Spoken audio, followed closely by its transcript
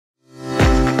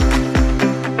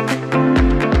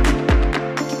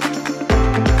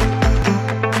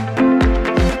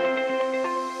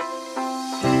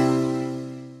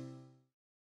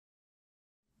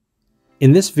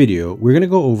In this video, we're going to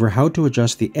go over how to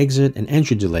adjust the exit and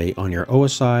entry delay on your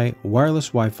OSI Wireless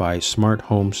Wi-Fi Smart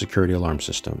Home Security Alarm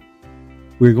System.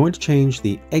 We're going to change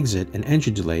the exit and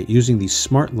entry delay using the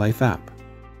Smart Life app.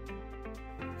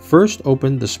 First,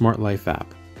 open the Smart Life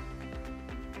app.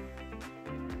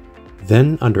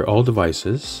 Then, under All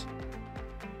Devices,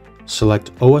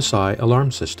 select OSI Alarm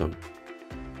System.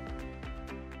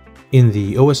 In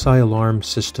the OSI Alarm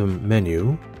System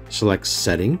menu, select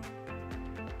Setting,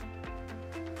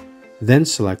 then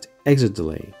select Exit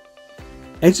Delay.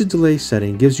 Exit Delay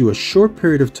setting gives you a short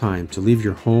period of time to leave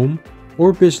your home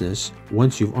or business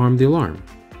once you've armed the alarm.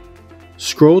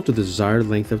 Scroll to the desired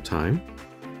length of time,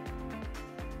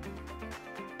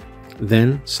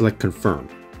 then select Confirm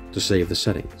to save the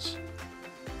settings.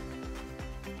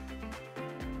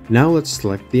 Now let's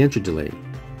select the Entry Delay.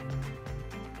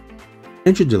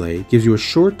 Entry Delay gives you a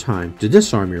short time to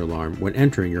disarm your alarm when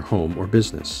entering your home or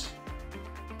business.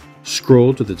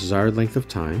 Scroll to the desired length of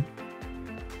time,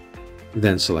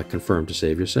 then select Confirm to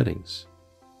save your settings.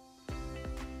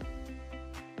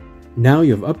 Now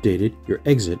you have updated your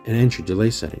exit and entry delay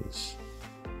settings.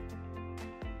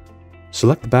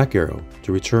 Select the back arrow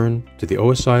to return to the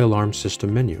OSI Alarm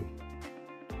System menu.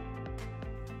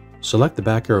 Select the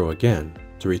back arrow again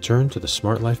to return to the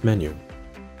Smart Life menu.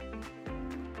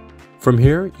 From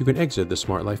here, you can exit the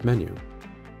Smart Life menu.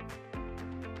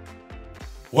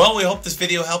 Well, we hope this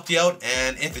video helped you out,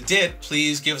 and if it did,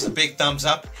 please give us a big thumbs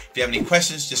up. If you have any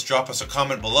questions, just drop us a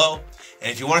comment below.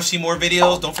 And if you want to see more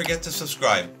videos, don't forget to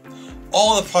subscribe.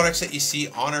 All the products that you see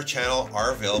on our channel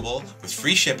are available with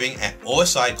free shipping at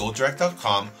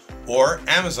osigodirect.com or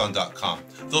amazon.com.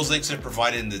 Those links are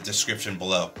provided in the description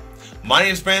below. My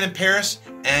name is Brandon Paris,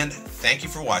 and thank you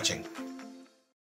for watching.